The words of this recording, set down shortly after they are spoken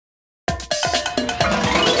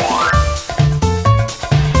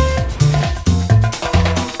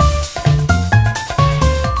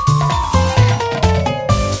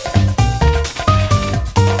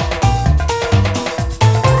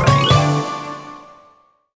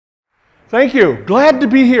Thank you. Glad to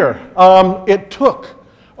be here. It took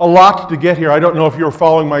a lot to get here. I don't know if you were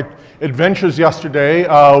following my adventures yesterday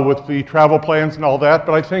with the travel plans and all that,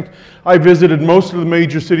 but I think I visited most of the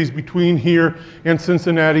major cities between here and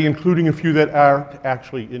Cincinnati, including a few that are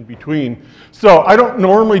actually in between. So I don't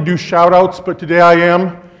normally do shout outs, but today I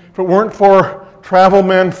am. If it weren't for travel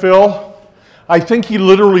man Phil, I think he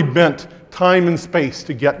literally bent time and space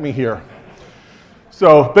to get me here.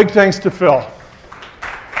 So big thanks to Phil.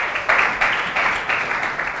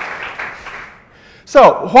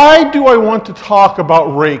 So why do I want to talk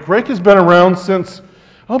about Rake? Rake has been around since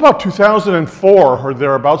about 2004 or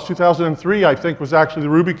thereabouts. 2003, I think, was actually the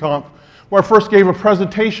RubyConf where I first gave a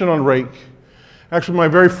presentation on Rake. Actually, my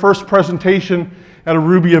very first presentation at a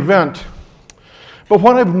Ruby event. But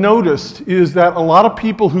what I've noticed is that a lot of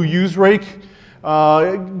people who use Rake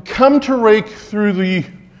come to Rake through the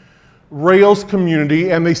Rails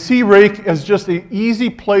community, and they see Rake as just an easy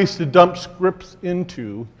place to dump scripts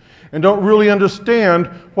into, and don't really understand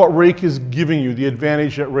what Rake is giving you, the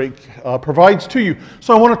advantage that Rake provides to you.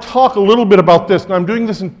 So I want to talk a little bit about this, and I'm doing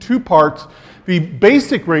this in two parts. The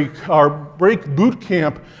basic Rake, our Rake boot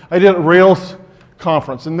camp, I did at Rails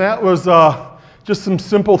conference, and that was just some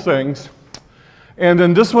simple things. And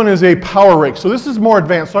then this one is a power Rake. So this is more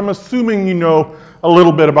advanced, so I'm assuming you know a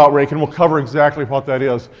little bit about Rake, and we'll cover exactly what that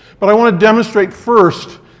is. But I want to demonstrate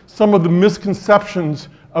first some of the misconceptions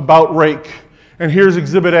about Rake. And here's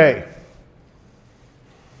Exhibit A.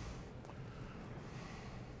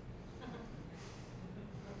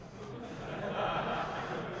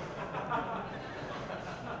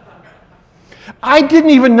 I didn't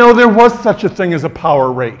even know there was such a thing as a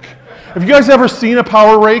power rake. Have you guys ever seen a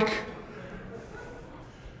power rake?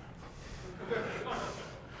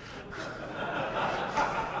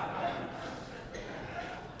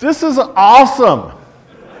 This is awesome.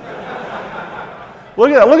 Look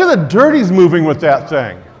at the dirties moving with that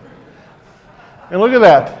thing. And look at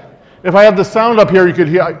that. If I had the sound up here, you could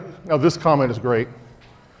hear, oh, this comment is great.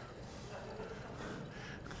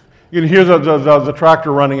 You can hear the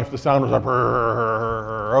tractor running if the sound was up.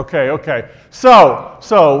 Okay.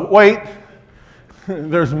 So wait,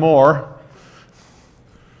 there's more.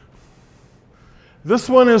 This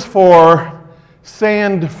one is for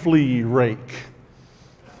sand flea rake.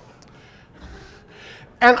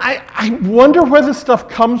 And I wonder where this stuff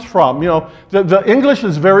comes from. You know, the English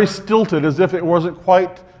is very stilted, as if it wasn't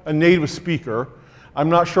quite a native speaker. I'm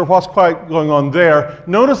not sure what's quite going on there.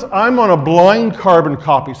 Notice I'm on a blind carbon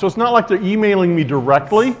copy, so it's not like they're emailing me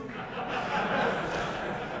directly.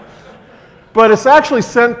 But it's actually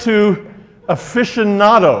sent to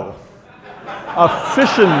aficionado.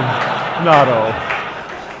 Aficionado.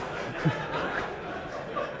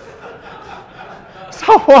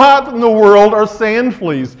 So what in the world are sand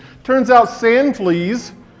fleas? Turns out sand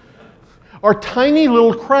fleas are tiny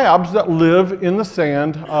little crabs that live in the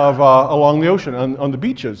sand of, along the ocean, on the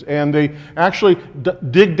beaches. And they actually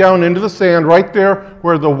dig down into the sand right there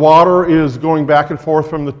where the water is going back and forth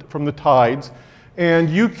from the tides. And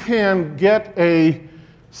you can get a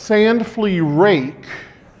sand flea rake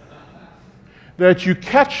that you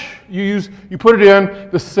catch, you put it in,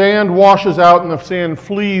 the sand washes out and the sand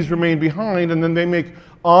fleas remain behind, and then they make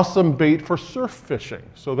awesome bait for surf fishing.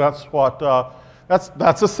 So that's what,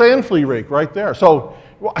 that's a sand flea rake right there. So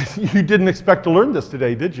you didn't expect to learn this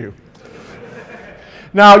today, did you?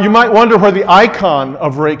 Now you might wonder where the icon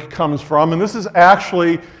of rake comes from, and this is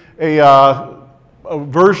actually a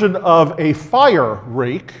version of a fire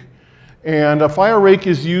rake. And a fire rake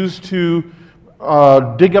is used to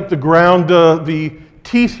dig up the ground. The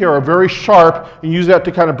teeth here are very sharp, and use that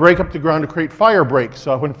to kind of break up the ground to create fire breaks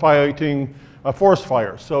when fighting forest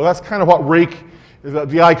fires. So that's kind of what rake,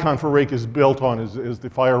 the icon for rake is built on, is the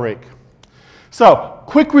fire rake. So,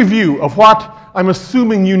 quick review of what I'm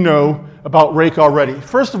assuming you know about Rake already.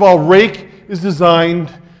 First of all, Rake is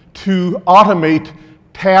designed to automate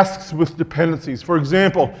tasks with dependencies. For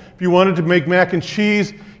example, if you wanted to make mac and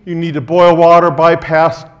cheese, you need to boil water, buy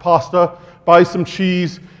pasta, buy some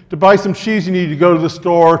cheese. To buy some cheese, you need to go to the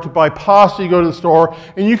store. To buy pasta, you go to the store.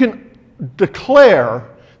 And you can declare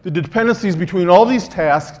the dependencies between all these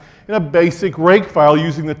tasks in a basic Rake file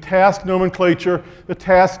using the task nomenclature, the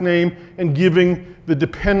task name, and giving the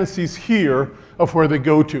dependencies here of where they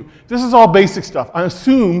go to. This is all basic stuff. I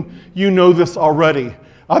assume you know this already.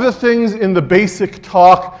 Other things in the basic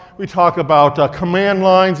talk, we talk about command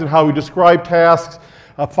lines and how we describe tasks,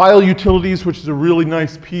 file utilities, which is a really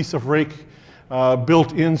nice piece of Rake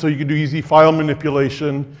built in so you can do easy file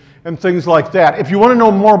manipulation, and things like that. If you want to know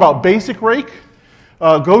more about basic Rake,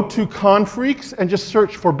 go to Confreaks and just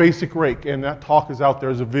search for basic Rake, and that talk is out there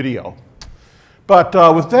as a video. But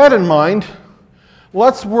with that in mind,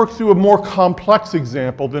 let's work through a more complex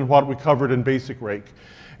example than what we covered in basic Rake.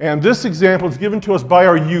 And this example is given to us by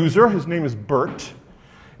our user. His name is Bert.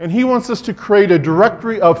 And he wants us to create a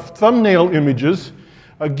directory of thumbnail images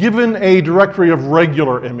given a directory of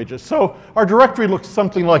regular images. So our directory looks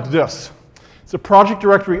something like this. It's a project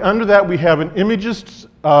directory. Under that, we have an images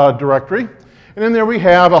directory. And in there, we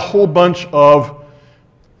have a whole bunch of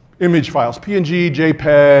image files, PNG,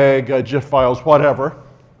 JPEG, GIF files, whatever.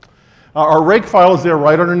 Our Rake file is there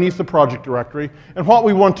right underneath the project directory. And what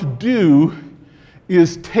we want to do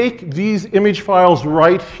is take these image files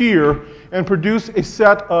right here and produce a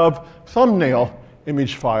set of thumbnail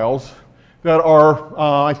image files that are,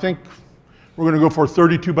 I think we're going to go for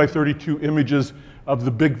 32 by 32 images of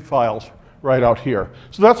the big files right out here.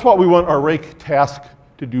 So that's what we want our Rake task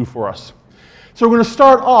to do for us. So we're going to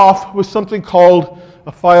start off with something called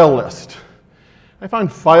a file list. I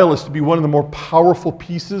find file list to be one of the more powerful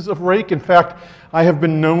pieces of Rake. In fact, I have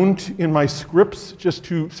been known in my scripts just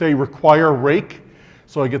to say require Rake,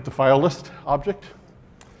 so I get the file list object.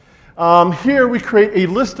 Here we create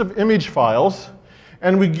a list of image files,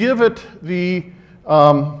 and we give it the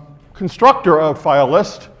constructor of file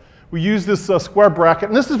list. We use this square bracket,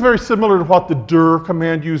 and this is very similar to what the dir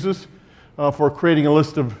command uses for creating a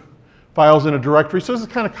list of files in a directory. So this is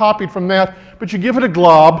kind of copied from that, but you give it a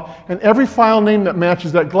glob, and every file name that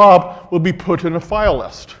matches that glob will be put in a file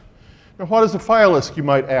list. Now, what is a file list, you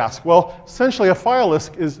might ask? Well, essentially a file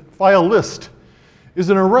list is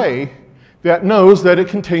an array that knows that it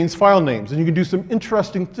contains file names, and you can do some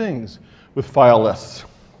interesting things with file lists.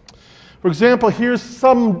 For example, here's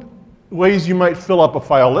some ways you might fill up a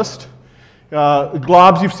file list.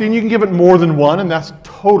 Globs you've seen, you can give it more than one, and that's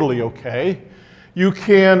totally okay. You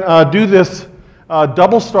can do this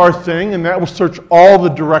double star thing, and that will search all the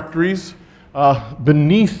directories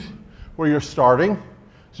beneath where you're starting.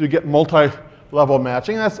 So you get multi-level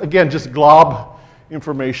matching. That's, again, just glob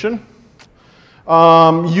information.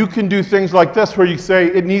 You can do things like this where you say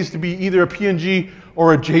it needs to be either a PNG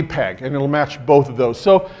or a JPEG, and it'll match both of those.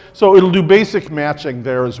 So it'll do basic matching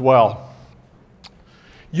there as well.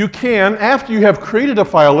 You can, after you have created a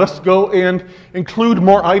file list, go and include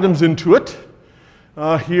more items into it.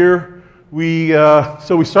 Here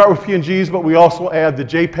so we start with PNGs, but we also add the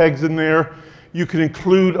JPEGs in there. You can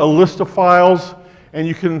include a list of files, and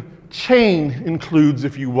you can chain includes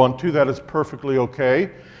if you want to. That is perfectly okay.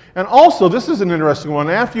 And also, this is an interesting one.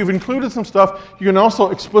 After you've included some stuff, you can also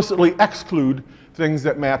explicitly exclude things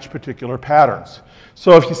that match particular patterns.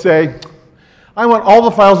 So if you say, I want all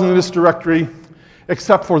the files in this directory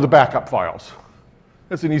except for the backup files.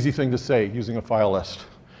 That's an easy thing to say using a file list.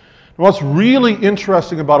 And what's really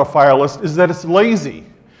interesting about a file list is that it's lazy.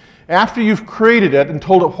 After you've created it and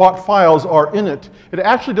told it what files are in it, it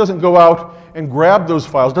actually doesn't go out and grab those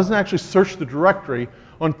files, doesn't actually search the directory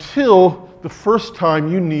until the first time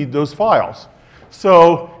you need those files.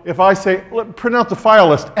 So if I say, print out the file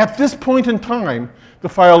list, at this point in time, the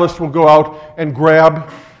file list will go out and grab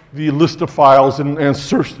the list of files and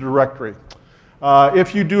search the directory.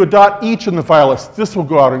 If you do a .each in the file list, this will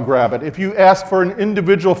go out and grab it. If you ask for an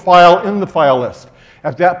individual file in the file list,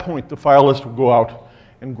 at that point, the file list will go out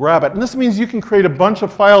and grab it. And this means you can create a bunch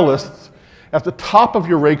of file lists at the top of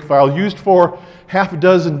your Rake file used for half a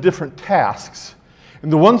dozen different tasks.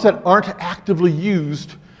 And the ones that aren't actively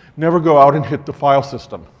used never go out and hit the file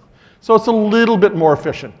system. So it's a little bit more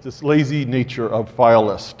efficient, this lazy nature of file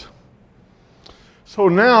list. So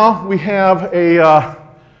now we have a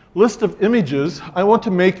list of images. I want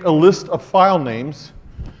to make a list of file names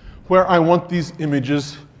where I want these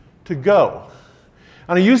images to go.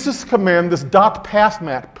 And I use this command, this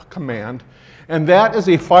 .pathmap command, and that is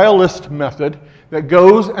a file list method that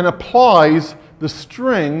goes and applies the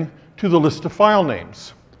string to the list of file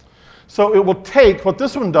names. So it will take, what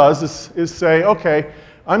this one does is say, okay,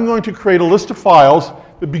 I'm going to create a list of files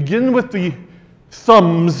that begin with the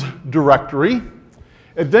thumbs directory.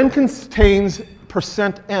 It then contains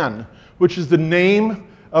 %n, which is the name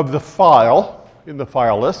of the file in the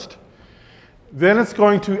file list. Then it's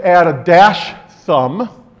going to add a -thumb,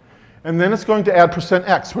 and then it's going to add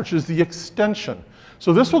 %x, which is the extension.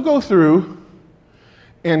 So this will go through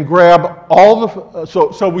and grab all the,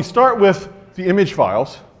 so we start with the image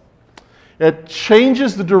files. It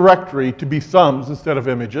changes the directory to be thumbs instead of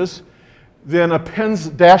images, then appends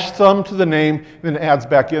 -thumb to the name, then adds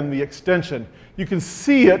back in the extension. You can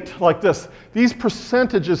see it like this. These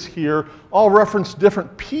percentages here all reference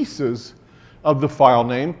different pieces of the file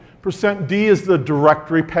name. %d is the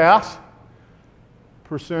directory path.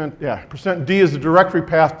 %d is the directory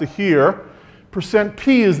path to here.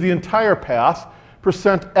 %p is the entire path.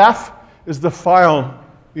 %f is the file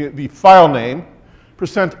name.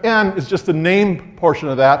 %n is just the name portion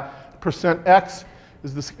of that. %x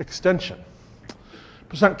is this extension.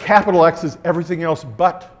 $X is everything else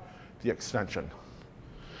but the extension.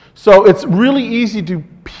 So it's really easy to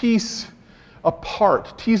tease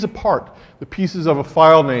apart the pieces of a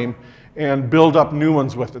file name and build up new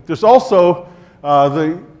ones with it. There's also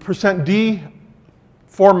the %d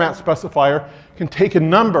format specifier can take a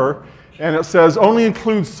number and it says only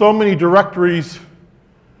includes so many directories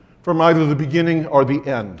from either the beginning or the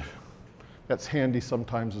end. That's handy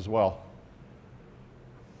sometimes as well.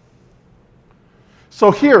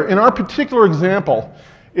 So here, in our particular example,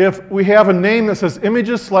 if we have a name that says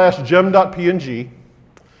images/gem.png,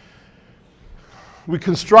 we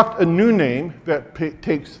construct a new name that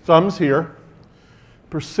takes thumbs here,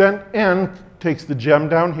 %n takes the gem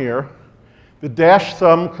down here, the dash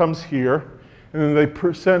thumb comes here, and then the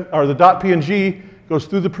 .png goes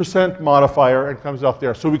through the % modifier and comes out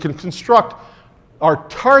there. So we can construct our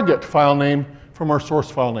target file name from our source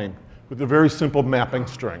file name with a very simple mapping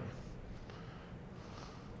string.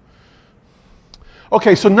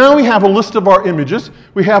 Okay, so now we have a list of our images.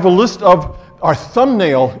 We have a list of our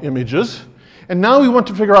thumbnail images. And now we want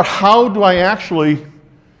to figure out how do I actually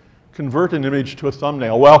convert an image to a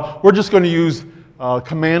thumbnail. Well, we're just going to use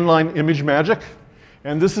command line image magic.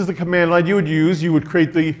 And this is the command line you would use. You would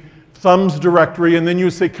create the thumbs directory, and then you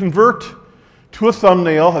would say convert to a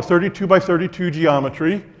thumbnail, a 32 by 32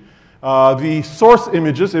 geometry, the source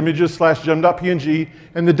images, images/gem.png,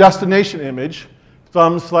 and the destination image,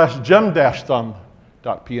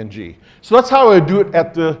 thumbs/gem-thumb.png. So that's how I would do it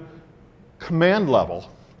at the command level.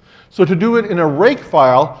 So to do it in a Rake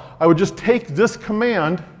file, I would just take this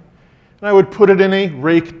command and I would put it in a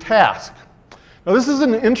Rake task. Now this is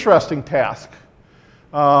an interesting task.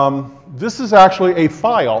 This is actually a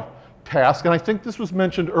file task, and I think this was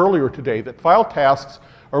mentioned earlier today, that file tasks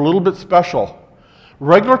are a little bit special.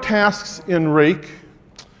 Regular tasks in Rake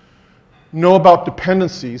know about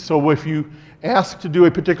dependencies, so if you ask to do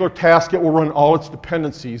a particular task, it will run all its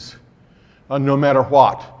dependencies no matter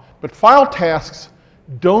what. But file tasks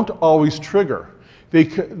don't always trigger.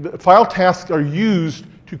 The file tasks are used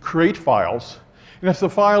to create files, and if the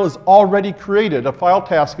file is already created, a file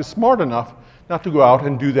task is smart enough not to go out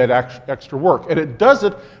and do that extra work. And it does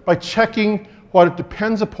it by checking what it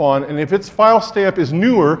depends upon, and if its file stamp is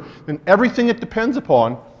newer than everything it depends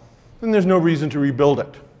upon, then there's no reason to rebuild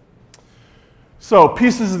it. So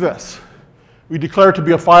pieces of this. We declare it to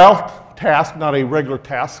be a file task, not a regular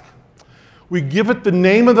task. We give it the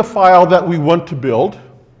name of the file that we want to build.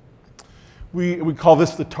 We call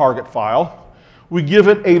this the target file. We give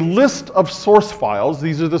it a list of source files.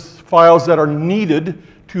 These are the files that are needed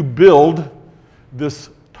to build this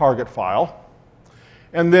target file.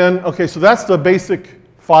 And then, okay, so that's the basic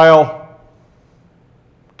file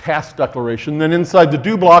task declaration. Then inside the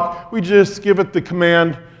do block, we just give it the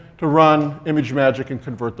command to run ImageMagick and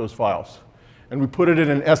convert those files. And we put it in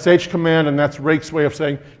an sh command, and that's Rake's way of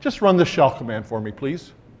saying, just run the shell command for me,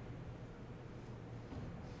 please.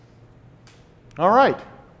 All right.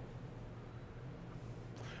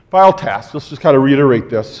 File task. Let's just kind of reiterate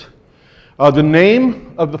this. The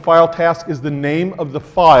name of the file task is the name of the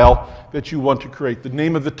file that you want to create, the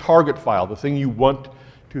name of the target file, the thing you want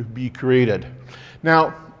to be created.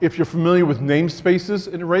 Now, if you're familiar with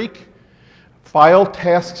namespaces in Rake, file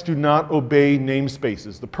tasks do not obey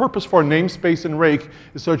namespaces. The purpose for a namespace in Rake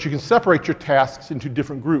is so that you can separate your tasks into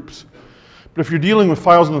different groups. But if you're dealing with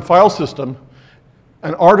files in the file system,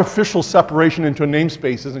 an artificial separation into a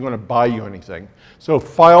namespace isn't going to buy you anything. So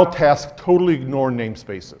file tasks totally ignore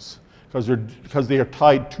namespaces because they are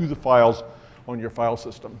tied to the files on your file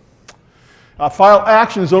system. File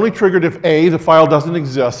action is only triggered if A, the file doesn't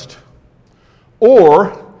exist,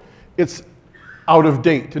 or it's out of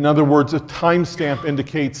date. In other words, a timestamp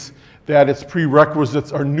indicates that its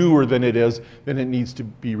prerequisites are newer than it is, then it needs to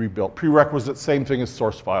be rebuilt. Prerequisites, same thing as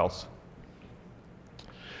source files.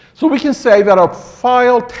 So we can say that a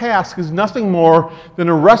file task is nothing more than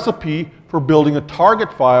a recipe for building a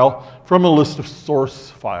target file from a list of source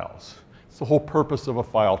files. It's the whole purpose of a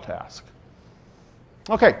file task.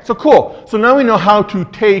 Okay, so cool. So now we know how to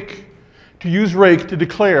use Rake to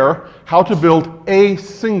declare how to build a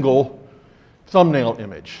single thumbnail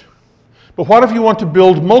image. But what if you want to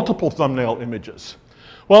build multiple thumbnail images?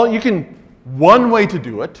 Well, one way to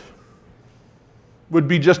do it would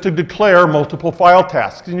be just to declare multiple file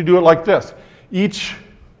tasks. And you do it like this.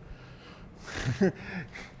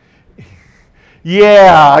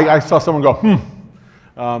 Yeah, I saw someone go,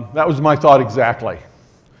 that was my thought exactly.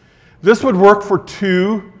 This would work for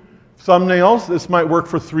 2, Thumbnails, this might work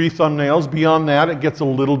for 3 thumbnails. Beyond that, it gets a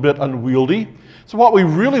little bit unwieldy. So what we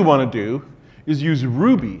really want to do is use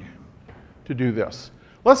Ruby to do this.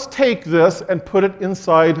 Let's take this and put it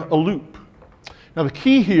inside a loop. Now the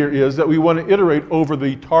key here is that we want to iterate over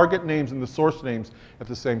the target names and the source names at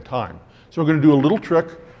the same time. So we're going to do a little trick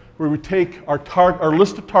where we take our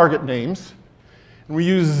list of target names and we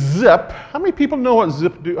use zip. How many people know what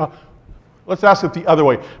zip do? Let's ask it the other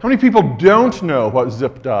way. How many people don't know what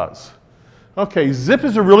zip does? Okay, zip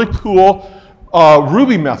is a really cool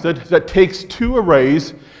Ruby method that takes 2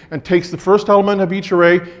 arrays and takes the first element of each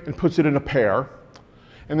array and puts it in a pair,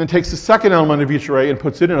 and then takes the second element of each array and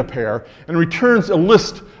puts it in a pair, and returns a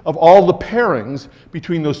list of all the pairings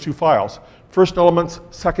between those 2 files. First elements,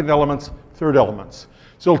 second elements, third elements.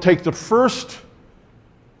 So it'll take the first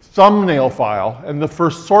thumbnail file and the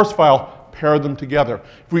first source file, pair them together.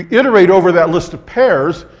 If we iterate over that list of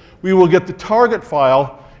pairs, we will get the target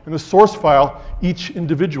file and the source file each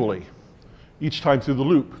individually, each time through the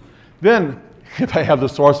loop. Then, if I have the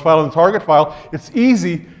source file and the target file, it's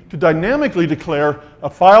easy to dynamically declare a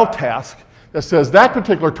file task that says that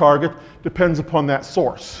particular target depends upon that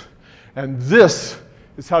source. And this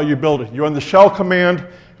is how you build it. You run the shell command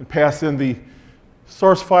and pass in the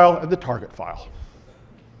source file and the target file.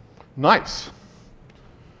 Nice.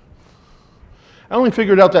 I only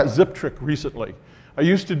figured out that zip trick recently. I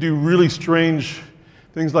used to do really strange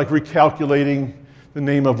things like recalculating the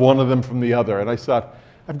name of one of them from the other. And I thought,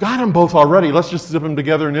 I've got them both already. Let's just zip them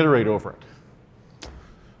together and iterate over it.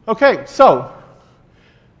 Okay, so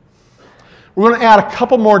we're going to add a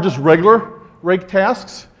couple more just regular Rake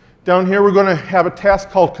tasks. Down here, we're going to have a task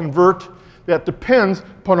called convert that depends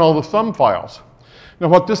upon all the thumb files. Now,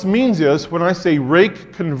 what this means is when I say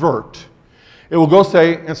Rake convert, it will go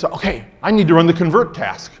say, okay, I need to run the convert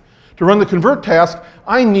task. To run the convert task,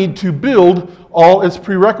 I need to build all its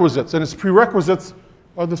prerequisites, and its prerequisites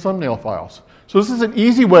are the thumbnail files. So this is an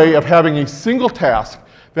easy way of having a single task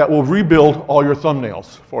that will rebuild all your thumbnails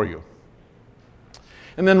for you.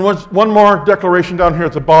 And then one more declaration down here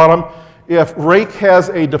at the bottom. If Rake has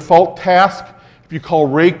a default task, if you call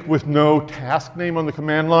Rake with no task name on the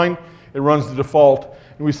command line, it runs the default,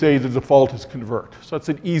 and we say the default is convert. So that's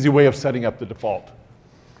an easy way of setting up the default.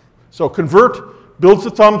 So convert builds the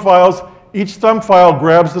thumb files. Each thumb file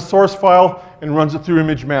grabs the source file and runs it through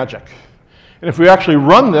ImageMagick. And if we actually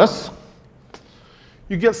run this,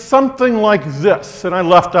 you get something like this. And I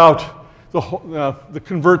left out the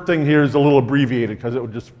convert thing here is a little abbreviated because it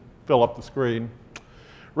would just fill up the screen.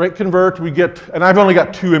 Rake convert, we get, and I've only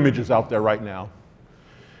got 2 images out there right now.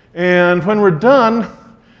 And when we're done,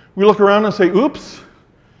 we look around and say, oops,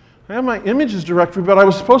 I have my images directory, but I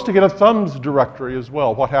was supposed to get a thumbs directory as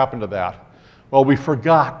well. What happened to that? Well, we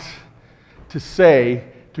forgot to say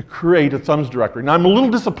to create a thumbs directory. Now, I'm a little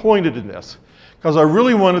disappointed in this because I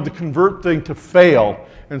really wanted the convert thing to fail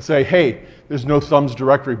and say, hey, there's no thumbs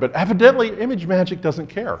directory. But evidently, ImageMagick doesn't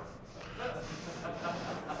care.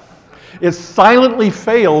 It silently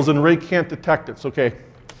fails and Rake can't detect it. It's okay.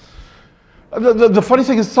 The funny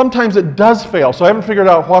thing is sometimes it does fail, so I haven't figured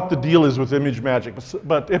out what the deal is with ImageMagick.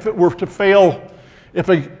 But if it were to fail, if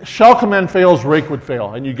a shell command fails, Rake would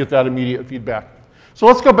fail, and you get that immediate feedback. So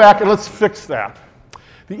let's go back and let's fix that.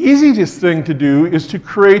 The easiest thing to do is to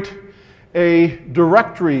create a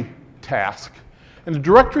directory task. And the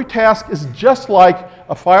directory task is just like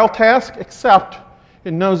a file task, except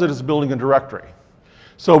it knows that it's building a directory.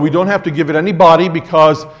 So we don't have to give it any body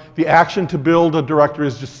because the action to build a directory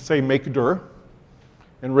is just say make dir,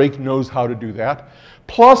 and Rake knows how to do that.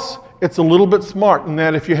 Plus, it's a little bit smart in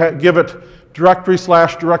that if you give it directory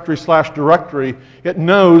slash directory slash directory, it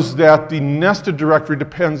knows that the nested directory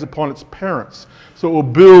depends upon its parents. So it will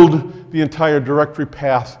build the entire directory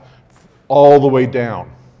path all the way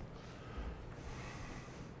down.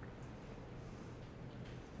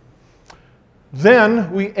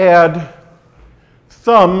 Then we add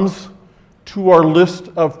thumbs to our list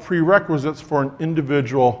of prerequisites for an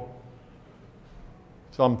individual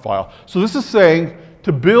thumb file. So this is saying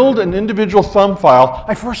to build an individual thumb file,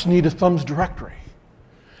 I first need a thumbs directory.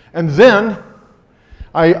 And then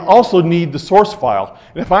I also need the source file.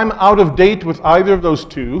 And if I'm out of date with either of those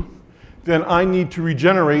two, then I need to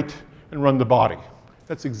regenerate and run the body.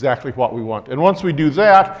 That's exactly what we want. And once we do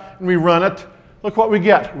that and we run it, look what we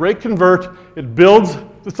get. Rake convert, it builds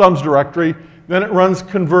the thumbs directory, then it runs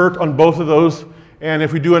convert on both of those. And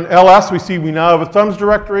if we do an ls, we see we now have a thumbs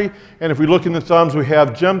directory. And if we look in the thumbs, we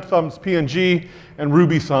have gem thumbs PNG and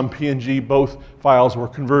ruby thumb PNG. Both files were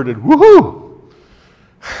converted. Woohoo!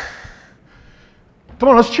 Come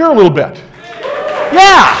on, let's cheer a little bit.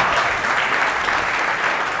 Yeah!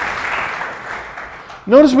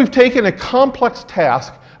 Notice we've taken a complex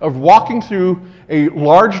task of walking through a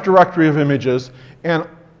large directory of images and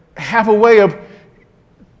have a way of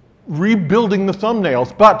rebuilding the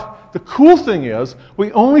thumbnails. But the cool thing is,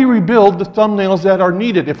 we only rebuild the thumbnails that are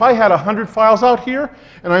needed. If I had 100 files out here,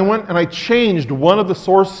 and I went and I changed one of the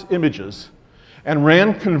source images and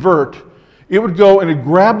ran convert, it would go and it'd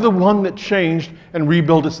grab the one that changed and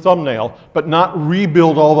rebuild its thumbnail, but not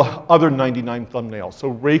rebuild all the other 99 thumbnails. So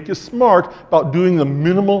Rake is smart about doing the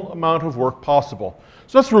minimal amount of work possible.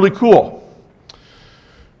 So that's really cool.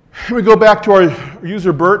 And we go back to our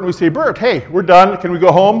user Bert and we say, Bert, hey, we're done. Can we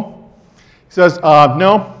go home? He says,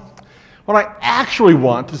 no. What I actually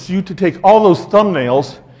want is you to take all those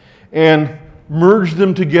thumbnails and merge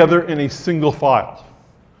them together in a single file.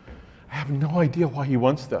 I have no idea why he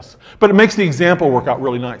wants this, but it makes the example work out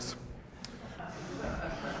really nice.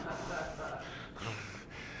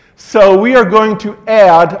 So we are going to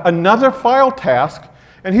add another file task,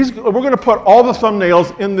 and we're going to put all the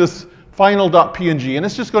thumbnails in this final.png, and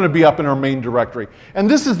it's just going to be up in our main directory. And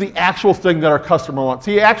this is the actual thing that our customer wants.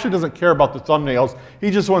 He actually doesn't care about the thumbnails.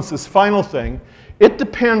 He just wants this final thing. It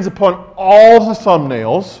depends upon all the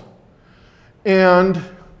thumbnails, and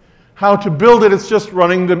how to build it, it's just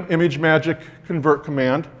running the ImageMagick convert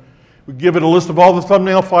command. We give it a list of all the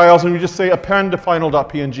thumbnail files, and we just say append to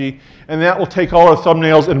final.png, and that will take all our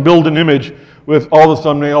thumbnails and build an image with all the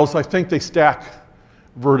thumbnails. I think they stack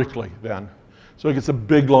vertically then. So it gets a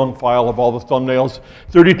big, long file of all the thumbnails,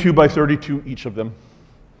 32 by 32 each of them.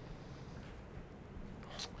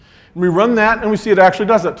 And we run that, and we see it actually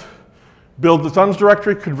does it. Build the thumbs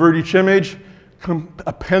directory, convert each image,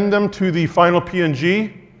 append them to the final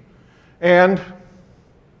PNG, and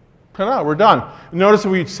ta-da, we're done. Notice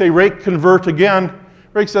if we say Rake convert again,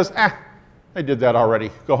 Rake says, I did that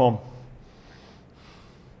already, go home.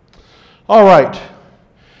 All right.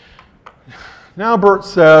 Now Bert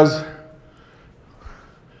says,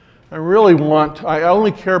 I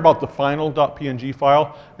only care about the final.png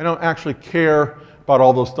file. I don't actually care about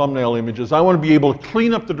all those thumbnail images. I want to be able to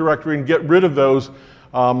clean up the directory and get rid of those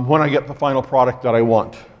when I get the final product that I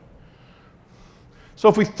want. So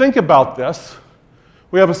if we think about this,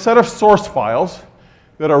 we have a set of source files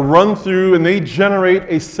that are run through, and they generate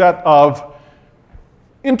a set of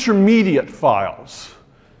intermediate files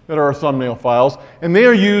that are our thumbnail files, and they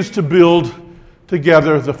are used to build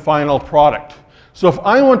together the final product. So if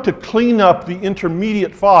I want to clean up the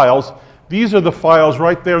intermediate files, these are the files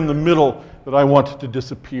right there in the middle that I want to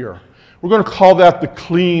disappear. We're going to call that the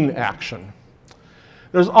clean action.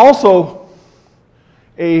 There's also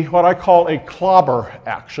what I call a clobber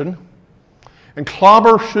action. And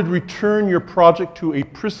clobber should return your project to a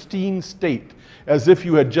pristine state, as if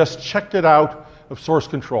you had just checked it out of source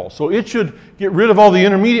control. So it should get rid of all the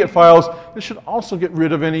intermediate files. It should also get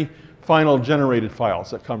rid of any final generated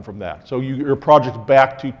files that come from that. So your project's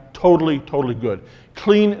back to totally, totally good.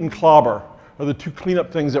 Clean and clobber are the two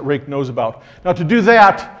cleanup things that Rake knows about. Now to do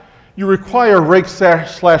that, you require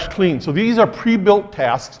Rake/clean. So these are pre-built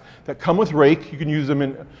tasks that come with Rake. You can use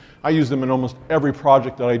them I use them in almost every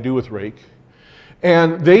project that I do with Rake.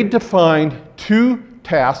 And they define two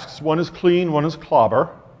tasks. One is clean, one is clobber.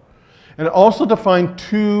 And it also defined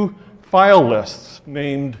two file lists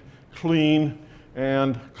named clean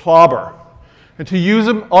and clobber. And to use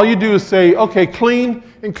them, all you do is say, okay, clean,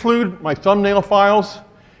 include my thumbnail files,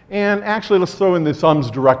 and actually let's throw in the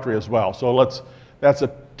thumbs directory as well. So that's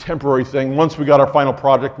a temporary thing. Once we got our final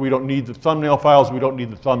project, we don't need the thumbnail files, we don't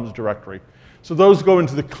need the thumbs directory. So those go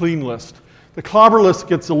into the clean list. The clobber list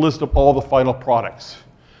gets a list of all the final products,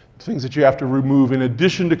 things that you have to remove in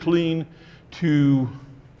addition to clean to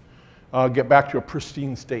get back to a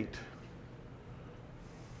pristine state.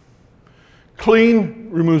 Clean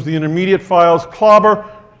removes the intermediate files. Clobber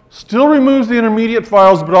still removes the intermediate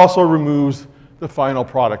files, but also removes the final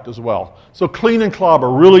product as well. So clean and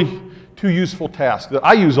clobber, really two useful tasks that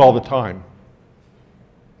I use all the time.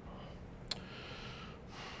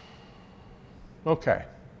 Okay.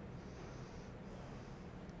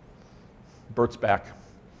 Bert's back.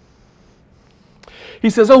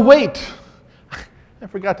 He says, oh wait, I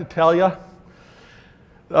forgot to tell you.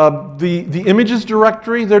 The images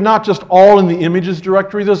directory, they're not just all in the images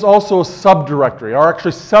directory, there's also a subdirectory, or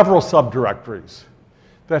actually several subdirectories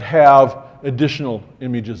that have additional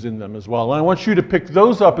images in them as well. And I want you to pick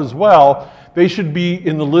those up as well. They should be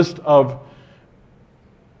in the list of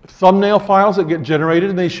thumbnail files that get generated,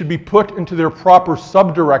 and they should be put into their proper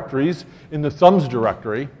subdirectories in the thumbs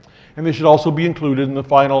directory, and they should also be included in the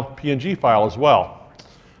final PNG file as well.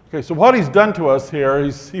 Okay, so what he's done to us here,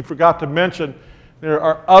 he forgot to mention there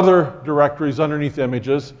are other directories underneath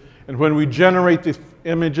images, and when we generate the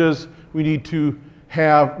images, we need to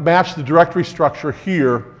match the directory structure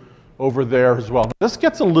here over there as well. This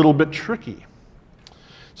gets a little bit tricky.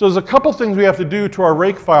 So there's a couple things we have to do to our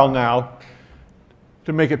Rake file now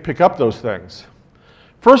to make it pick up those things.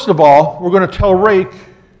 First of all, we're going to tell Rake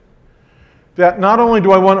that not only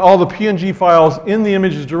do I want all the PNG files in the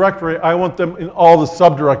images directory, I want them in all the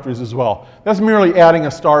subdirectories as well. That's merely adding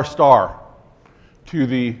a star star to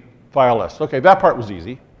the file list. Okay, that part was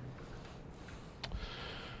easy.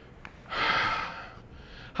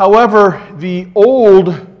 However, the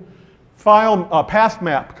old file path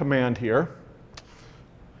map command here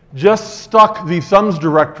just stuck the thumbs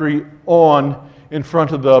directory on in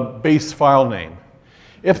front of the base file name.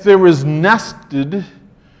 If there was nested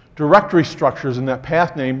directory structures in that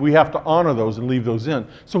path name, we have to honor those and leave those in.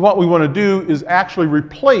 So what we want to do is actually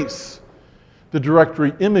replace the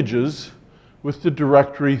directory images with the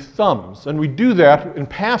directory thumbs. And we do that in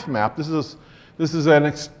path map. This is an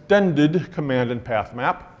extended command in path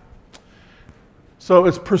map. So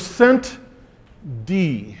it's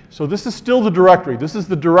 %d. So this is still the directory. This is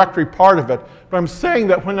the directory part of it. But I'm saying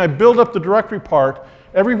that when I build up the directory part,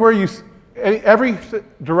 every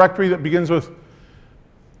directory that begins with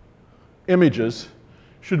images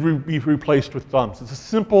should be replaced with thumbs. It's a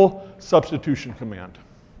simple substitution command.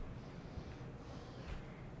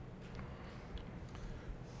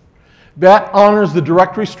 That honors the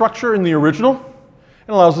directory structure in the original and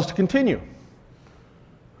allows us to continue.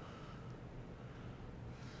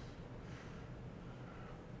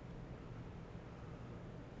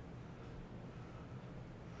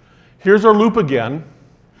 Here's our loop again.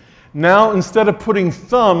 Now, instead of putting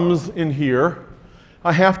thumbs in here,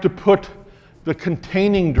 I have to put the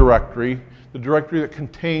containing directory, the directory that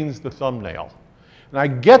contains the thumbnail. And I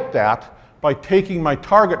get that by taking my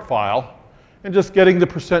target file and just getting the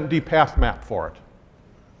 %d path map for it.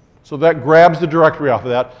 So that grabs the directory off of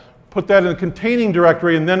that, put that in the containing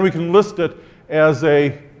directory, and then we can list it as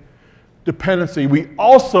a dependency. We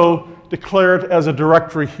also declare it as a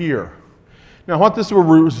directory here. Now what this will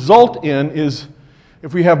result in is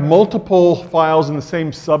if we have multiple files in the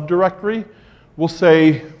same subdirectory,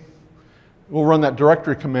 we'll run that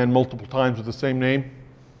directory command multiple times with the same name.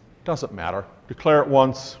 Doesn't matter. Declare it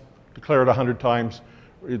once, declare it 100 times.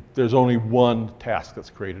 There's only one task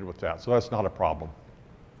that's created with that, so that's not a problem.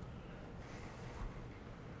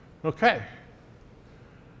 Okay.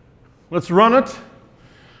 Let's run it.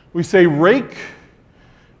 We say Rake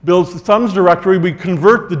builds the thumbs directory. We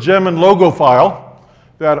convert the gem and logo file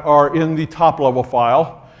that are in the top level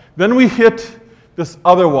file. Then we hit this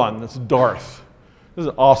other one, this Darth. This is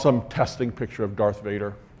an awesome testing picture of Darth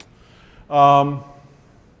Vader. When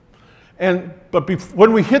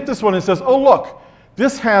we hit this one, it says, oh look,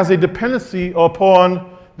 this has a dependency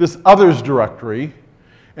upon this others directory,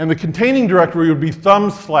 and the containing directory would be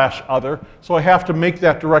thumbs/other, so I have to make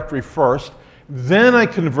that directory first. Then I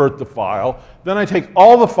convert the file. Then I take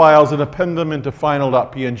all the files and append them into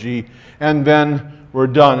final.png, and then we're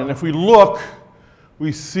done. And if we look,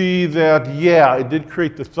 we see that, yeah, it did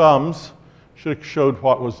create the thumbs. Should have showed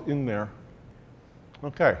what was in there.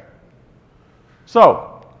 Okay.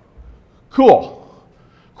 So, cool.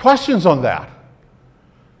 Questions on that?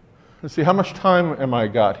 Let's see, how much time am I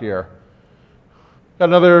got here? Got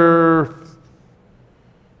another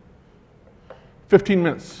 15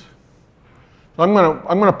 minutes. So I'm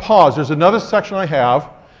gonna pause. There's another section I have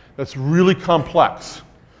that's really complex.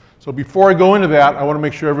 So before I go into that, I want to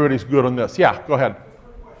make sure everybody's good on this. Yeah, go ahead.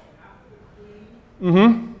 Quick question. After the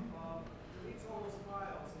clean, deletes all those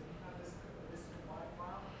files, and you have this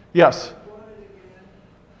file. Yes. Run it again,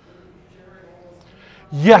 generate all those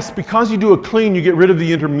files. Yes, because you do a clean, you get rid of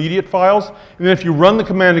the intermediate files. And then if you run the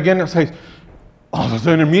command again, it says, oh, those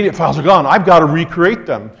intermediate files are gone. I've got to recreate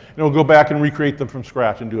them. And it'll go back and recreate them from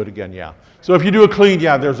scratch and do it again, yeah. So if you do a clean,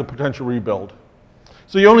 yeah, there's a potential rebuild.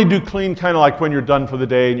 So you only do clean kind of like when you're done for the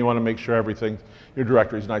day and you want to make sure everything, your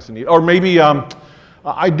directory is nice and neat. Or maybe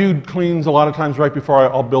I do cleans a lot of times right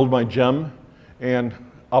before I'll build my gem and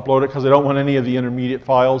upload it because I don't want any of the intermediate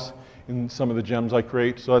files in some of the gems I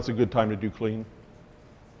create. So that's a good time to do clean.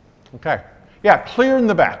 Okay. Yeah, clear in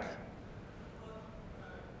the back.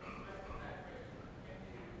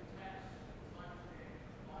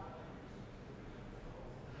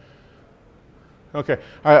 Okay,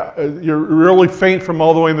 you're really faint from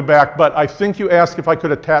all the way in the back, but I think you asked if I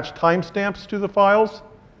could attach timestamps to the files?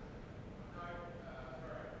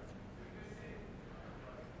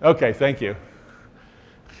 Okay, thank you.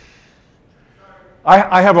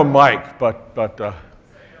 I have a mic, but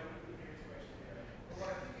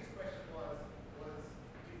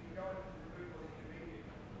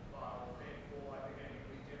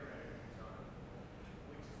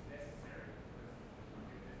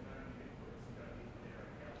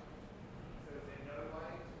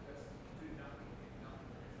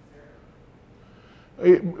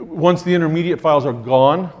Once the intermediate files are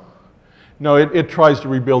gone, no, it tries to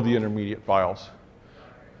rebuild the intermediate files.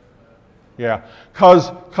 Yeah, because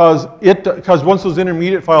once those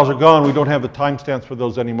intermediate files are gone, we don't have the timestamps for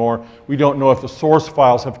those anymore. We don't know if the source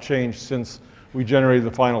files have changed since we generated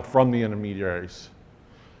the final from the intermediaries.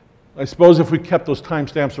 I suppose if we kept those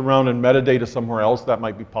timestamps around in metadata somewhere else, that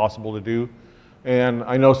might be possible to do. And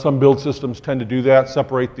I know some build systems tend to do that,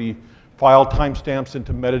 separate the file timestamps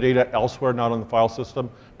into metadata elsewhere, not on the file system,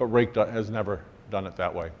 but Rake has never done it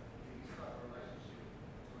that way.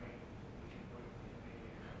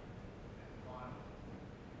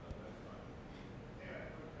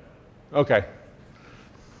 Okay.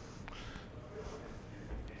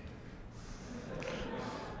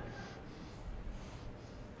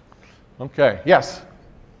 Okay, yes?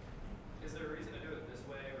 Is there a reason to do it this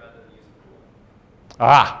way rather than using rules?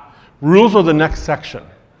 Ah, rules are the next section.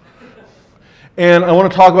 And I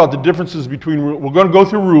want to talk about the differences between, we're going to go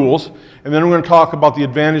through rules, and then we're going to talk about the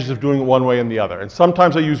advantages of doing it one way and the other. And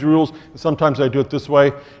sometimes I use rules, and sometimes I do it this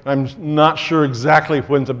way, and I'm not sure exactly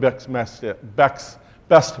when the best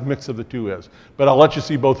mix of the two is. But I'll let you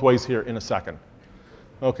see both ways here in a second.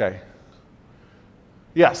 Okay.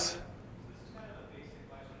 Yes? This is kind of a basic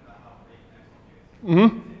question about how Rake executes. Mm-hmm.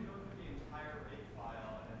 Does it go through the entire Rake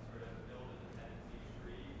file and then sort of build a dependency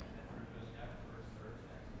tree and then sort of just have first search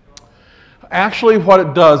and execute all of it? Actually, what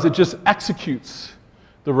it does, it just executes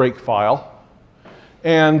the Rake file,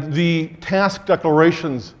 and the task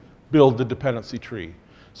declarations build the dependency tree.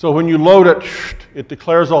 So when you load it, it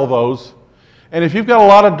declares all those. And if you've got a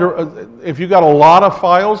lot of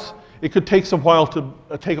files, it could take a while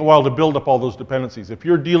to build up all those dependencies. If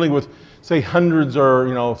you're dealing with, say, hundreds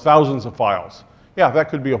or thousands of files, yeah, that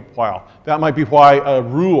could be a while. That might be why a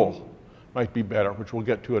rule might be better, which we'll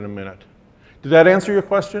get to in a minute. Did that answer your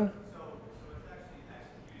question? So it's actually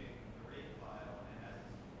executing the Rake file, and as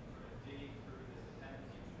it's sort of digging through this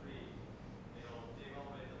dependency tree, it'll dig all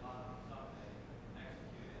the way to the bottom of something,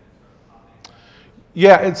 execute it, and sort of popping it out.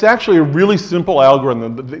 Yeah, it's actually a really simple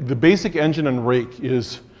algorithm. The basic engine in Rake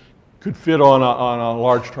could fit on a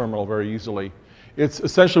large terminal very easily. It's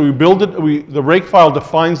essentially, the Rake file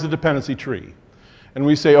defines the dependency tree. And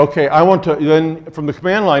we say, okay, then from the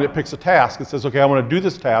command line, it picks a task. It says, okay, I want to do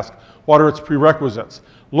this task. What are its prerequisites?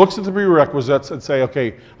 Looks at the prerequisites and say,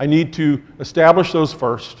 okay, I need to establish those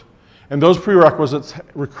first. And those prerequisites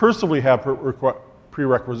recursively have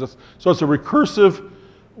prerequisites. So it's a recursive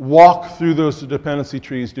walk through those dependency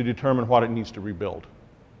trees to determine what it needs to rebuild.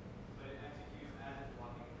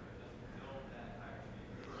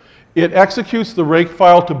 It executes the Rake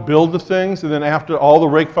file to build the things, and then after all the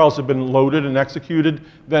Rake files have been loaded and executed,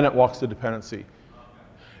 then it walks the dependency.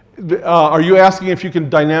 Are you asking if you can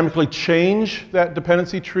dynamically change that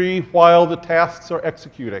dependency tree while the tasks are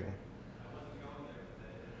executing?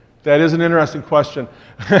 That is an interesting question.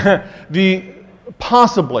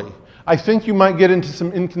 Possibly. I think you might get into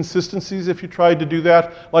some inconsistencies if you tried to do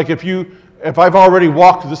that. Like if I've already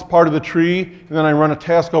walked this part of the tree, and then I run a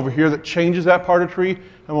task over here that changes that part of the tree,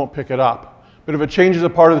 I won't pick it up. But if it changes a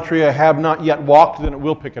part of the tree I have not yet walked, then it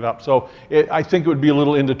will pick it up. So I think it would be a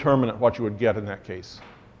little indeterminate what you would get in that case.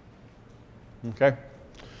 Okay?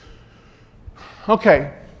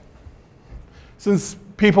 Okay. Since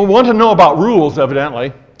people want to know about rules,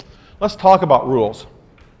 evidently, let's talk about rules.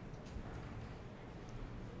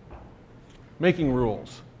 Making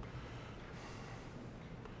rules.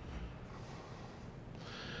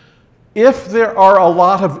 If there are a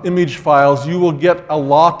lot of image files, you will get a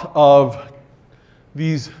lot of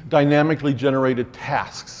these dynamically generated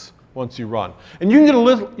tasks once you run. And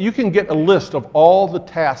you can get a list of all the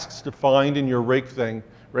tasks defined in your Rake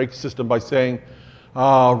system by saying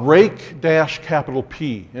Rake-P,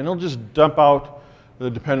 and it'll just dump out the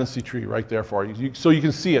dependency tree right there for you, so you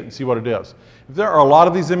can see it and see what it is. If there are a lot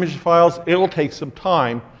of these image files, it'll take some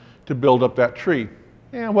time to build up that tree.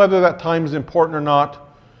 And whether that time is important or not,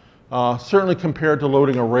 certainly compared to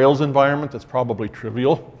loading a Rails environment, that's probably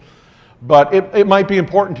trivial. But it might be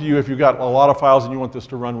important to you if you've got a lot of files and you want this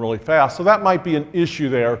to run really fast. So that might be an issue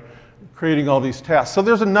there, creating all these tasks. So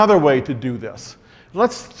there's another way to do this.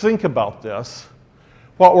 Let's think about this.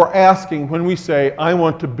 What we're asking when we say, I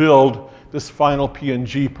want to build this final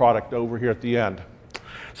PNG product over here at the end.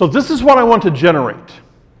 So this is what I want to generate.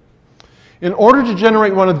 In order to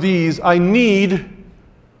generate one of these, I need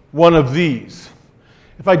one of these.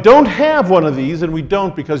 If I don't have one of these, and we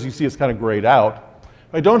don't because you see it's kind of grayed out,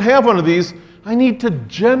 if I don't have one of these, I need to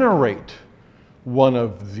generate one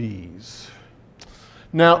of these.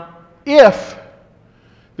 Now, if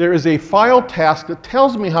there is a file task that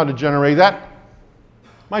tells me how to generate that,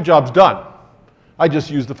 my job's done. I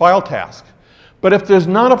just use the file task. But if there's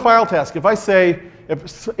not a file task, if I say,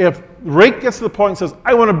 if Rake gets to the point and says,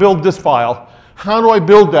 I want to build this file, how do I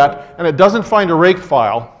build that? And it doesn't find a Rake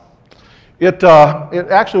file, it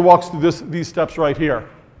actually walks through these steps right here.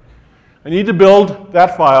 I need to build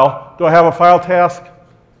that file. Do I have a file task?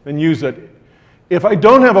 Then use it. If I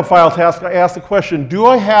don't have a file task, I ask the question, do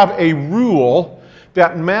I have a rule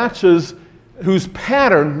that matches, whose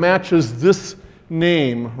pattern matches this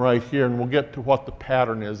name right here? And we'll get to what the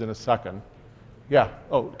pattern is in a second. Yeah,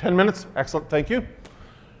 oh, 10 minutes? Excellent, thank you.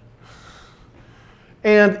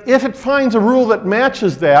 And if it finds a rule that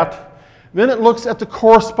matches that, then it looks at the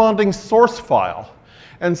corresponding source file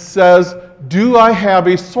and says, do I have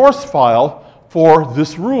a source file for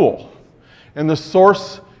this rule? And the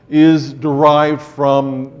source is derived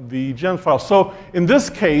from the gem file. So in this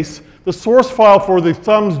case, the source file for the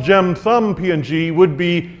thumbs gem thumb PNG would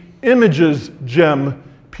be images gem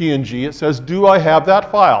PNG. It says, do I have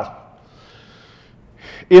that file?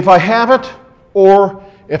 If I have it, or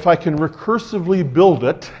if I can recursively build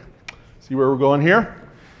it, see where we're going here?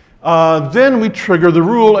 Then we trigger the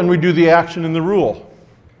rule and we do the action in the rule.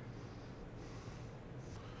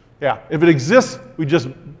 Yeah, if it exists, we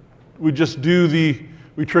trigger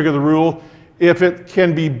the rule. If it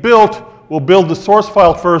can be built, we'll build the source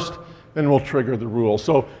file first, then we'll trigger the rule.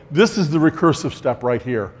 So this is the recursive step right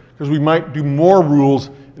here, because we might do more rules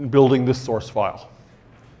in building this source file.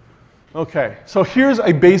 Okay, so here's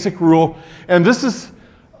a basic rule, and this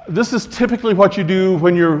is typically what you do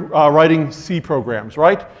when you're writing C programs,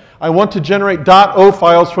 right? I want to generate .o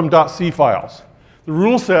files from .c files. The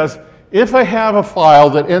rule says, if I have a file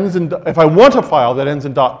that ends in, if I want a file that ends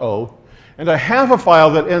in .o, and I have a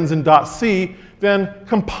file that ends in .c, then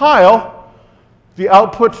compile the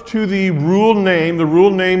output to the rule name. The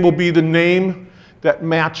rule name will be the name that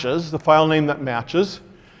matches, the file name that matches.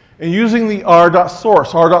 And using the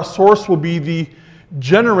r.source. R.source will be the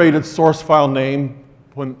generated source file name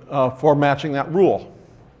when, for matching that rule.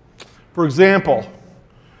 For example,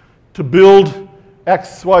 to build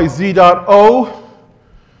xyz.o,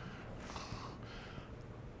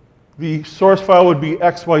 the source file would be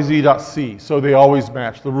xyz.c, so they always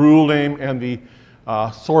match. The rule name and the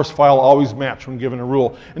source file always match when given a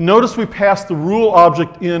rule. And notice we pass the rule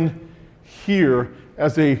object in here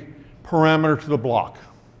as a parameter to the block.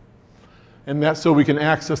 And that's so we can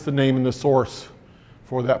access the name and the source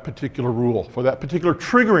for that particular rule, for that particular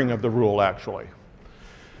triggering of the rule, actually.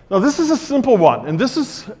 Now this is a simple one, and this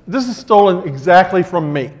is stolen exactly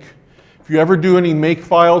from Make. If you ever do any Make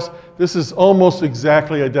files, this is almost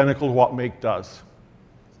exactly identical to what Make does.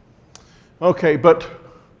 Okay, but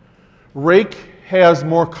Rake has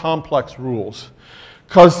more complex rules,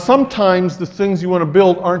 because sometimes the things you want to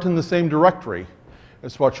build aren't in the same directory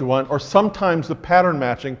as what you want, or sometimes the pattern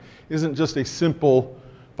matching isn't just a simple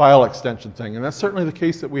file extension thing, and that's certainly the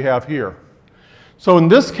case that we have here. So in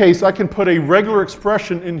this case, I can put a regular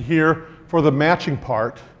expression in here for the matching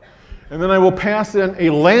part, and then I will pass in a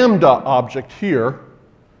lambda object here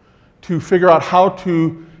to figure out how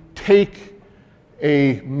to take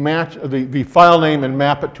a match, the file name and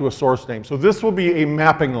map it to a source name. So this will be a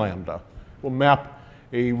mapping lambda. We'll map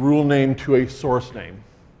a rule name to a source name.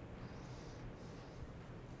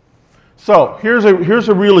 So here's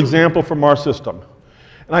a real example from our system.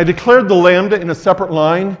 And I declared the lambda in a separate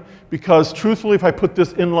line because truthfully, if I put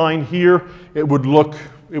this in line here, it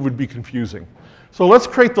would be confusing. So let's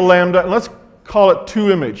create the lambda and let's call it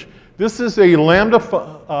toImage. This is a lambda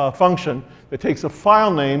function that takes a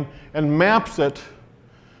file name and maps it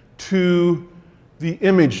to the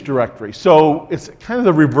image directory. So it's kind of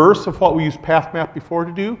the reverse of what we used PathMap before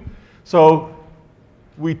to do. So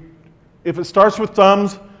if it starts with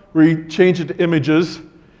thumbs, we change it to images,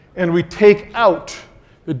 and we take out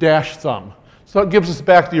the dash thumb. So it gives us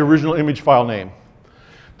back the original image file name.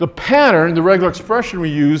 The pattern, the regular expression we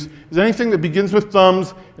use, is anything that begins with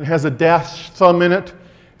thumbs and has a dash thumb in it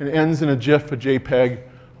and ends in a GIF, a JPEG,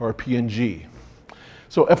 or a PNG.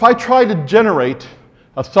 So if I try to generate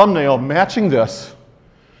a thumbnail matching this,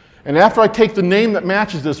 and after I take the name that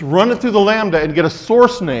matches this, run it through the lambda and get a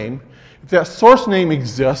source name, if that source name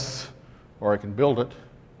exists, or I can build it,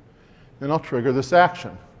 then I'll trigger this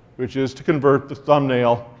action, which is to convert the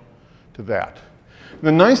thumbnail to that. And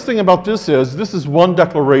the nice thing about this is one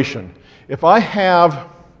declaration. If I have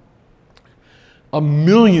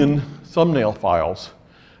 1,000,000 thumbnail files,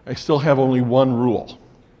 I still have only one rule.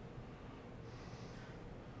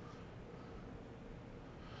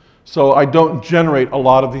 So I don't generate a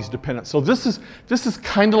lot of these dependents. So this is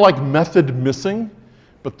kind of like method missing,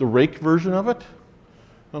 but the Rake version of it.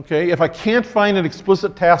 Okay, if I can't find an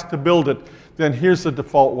explicit task to build it, then here's the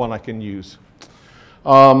default one I can use.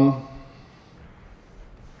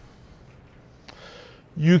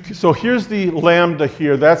 So here's the lambda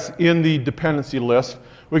here. That's in the dependency list.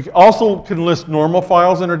 We also can list normal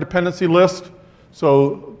files in our dependency list.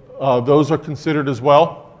 So those are considered as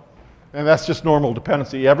well. And that's just normal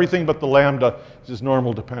dependency. Everything but the lambda is just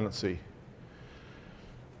normal dependency.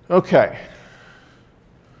 OK.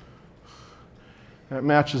 That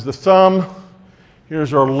matches the sum.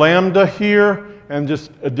 Here's our lambda here, and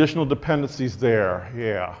just additional dependencies there.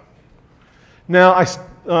 Yeah. Now, I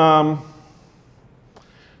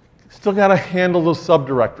still got to handle those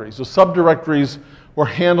subdirectories. Those subdirectories were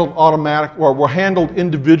handled were handled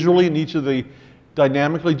individually in each of the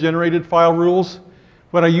dynamically generated file rules.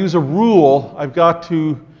 When I use a rule, I've got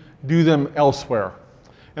to do them elsewhere.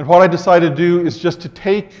 And what I decided to do is just to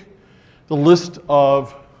take the list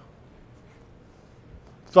of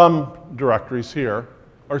thumb directories here,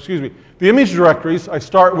 or excuse me, the image directories. I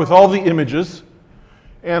start with all the images,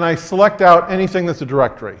 and I select out anything that's a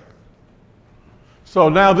directory. So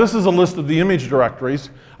now this is a list of the image directories.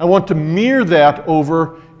 I want to mirror that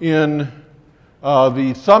over in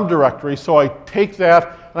the thumb directory, so I take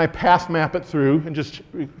that and I path map it through and just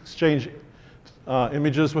exchange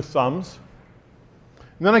images with thumbs.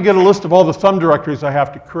 And then I get a list of all the thumb directories I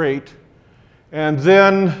have to create. And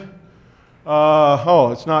then,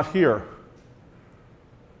 oh, it's not here.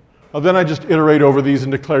 Then I just iterate over these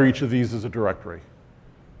and declare each of these as a directory.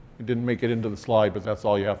 It didn't make it into the slide, but that's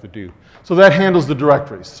all you have to do. So that handles the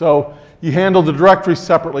directories. So you handle the directories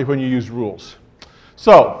separately when you use rules.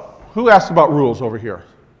 So who asked about rules over here?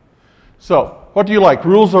 So what do you like,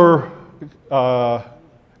 rules or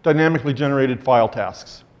dynamically generated file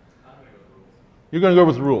tasks? You're going to go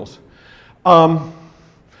with rules.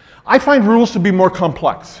 I find rules to be more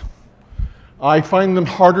complex. I find them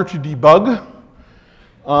harder to debug.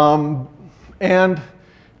 And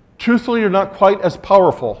truthfully, are not quite as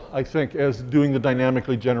powerful, I think, as doing the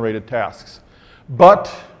dynamically generated tasks.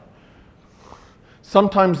 But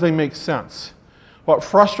sometimes they make sense. What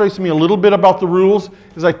frustrates me a little bit about the rules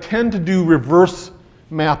is I tend to do reverse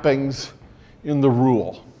mappings in the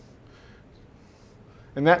rule.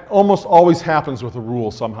 And that almost always happens with a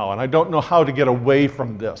rule somehow. And I don't know how to get away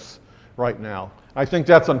from this right now. I think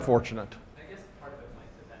that's unfortunate. I guess part of it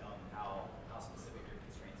might depend on how specific your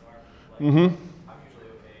constraints are. Like, Mm-hmm. I'm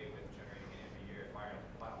usually okay with generating it every year, firing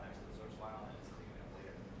a file next to the source file, and just cleaning it up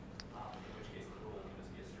later. In which case the rule will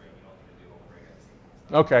just be a string. You don't need to do over again.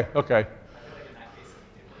 Okay, okay. I feel like in that case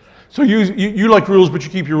it works out. So you like rules, but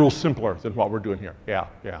you keep your rules simpler than what we're doing here. Yeah,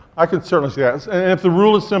 yeah. I can certainly see that. And if the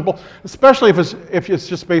rule is simple, especially if it's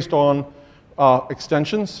just based on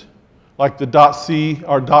extensions, like the .c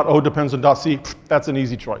or .o depends on .c, that's an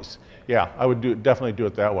easy choice. Yeah, I would definitely do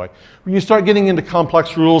it that way. When you start getting into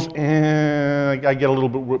complex rules, I get a little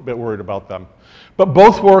bit worried about them. But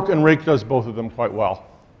both work, and Rake does both of them quite well.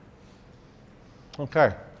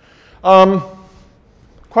 Okay.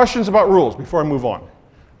 Questions about rules before I move on?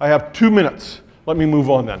 I have 2 minutes. Let me move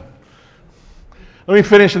on then. Let me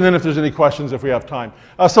finish, and then if there's any questions, if we have time.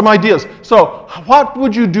 Some ideas. So what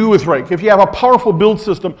would you do with Rake? If you have a powerful build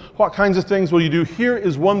system, what kinds of things will you do? Here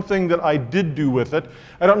is one thing that I did do with it.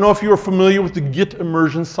 I don't know if you are familiar with the Git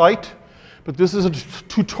immersion site, but this is a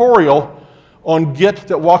tutorial on Git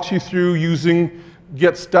that walks you through using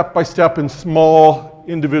Git step by step in small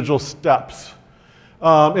individual steps.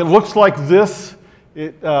 It looks like this.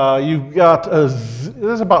 You've got,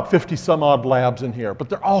 there's about 50 some odd labs in here, but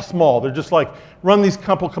they're all small. They're just like, run these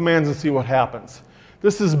couple commands and see what happens.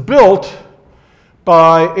 This is built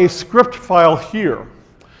by a script file here.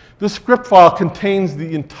 This script file contains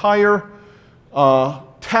the entire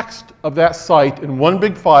text of that site in one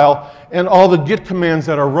big file and all the Git commands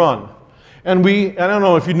that are run. And I don't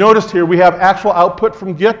know if you noticed here, we have actual output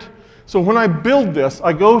from Git. So when I build this,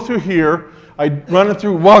 I go through here, I run it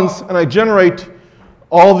through once, and I generate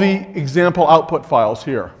all the example output files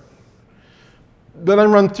here. Then I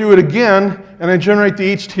run through it again, and I generate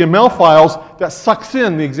the HTML files that sucks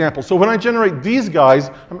in the example. So when I generate these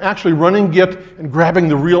guys, I'm actually running Git and grabbing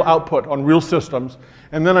the real output on real systems.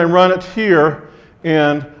 And then I run it here,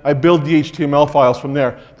 and I build the HTML files from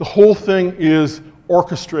there. The whole thing is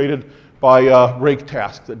orchestrated by a Rake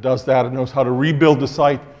task that does that and knows how to rebuild the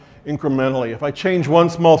site incrementally. If I change one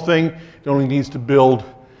small thing, it only needs to build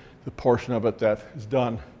the portion of it that is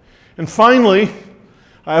done. And finally,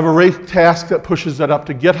 I have a Rake task that pushes that up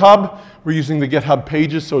to GitHub. We're using the GitHub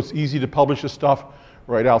pages, so it's easy to publish this stuff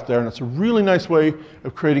right out there. And it's a really nice way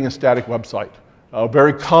of creating a static website. A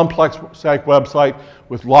very complex static website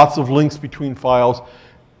with lots of links between files.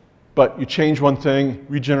 But you change one thing,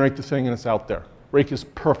 regenerate the thing, and it's out there. Rake is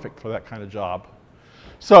perfect for that kind of job.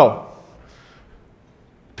 So,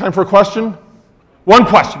 time for a question? One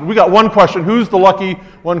question. We got one question. Who's the lucky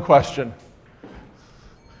one question?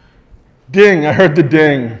 Ding. I heard the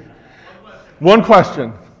ding. One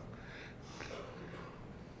question.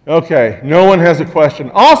 Okay. No one has a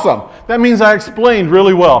question. Awesome. That means I explained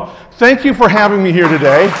really well. Thank you for having me here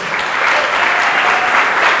today.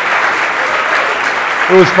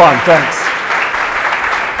 It was fun. Thanks.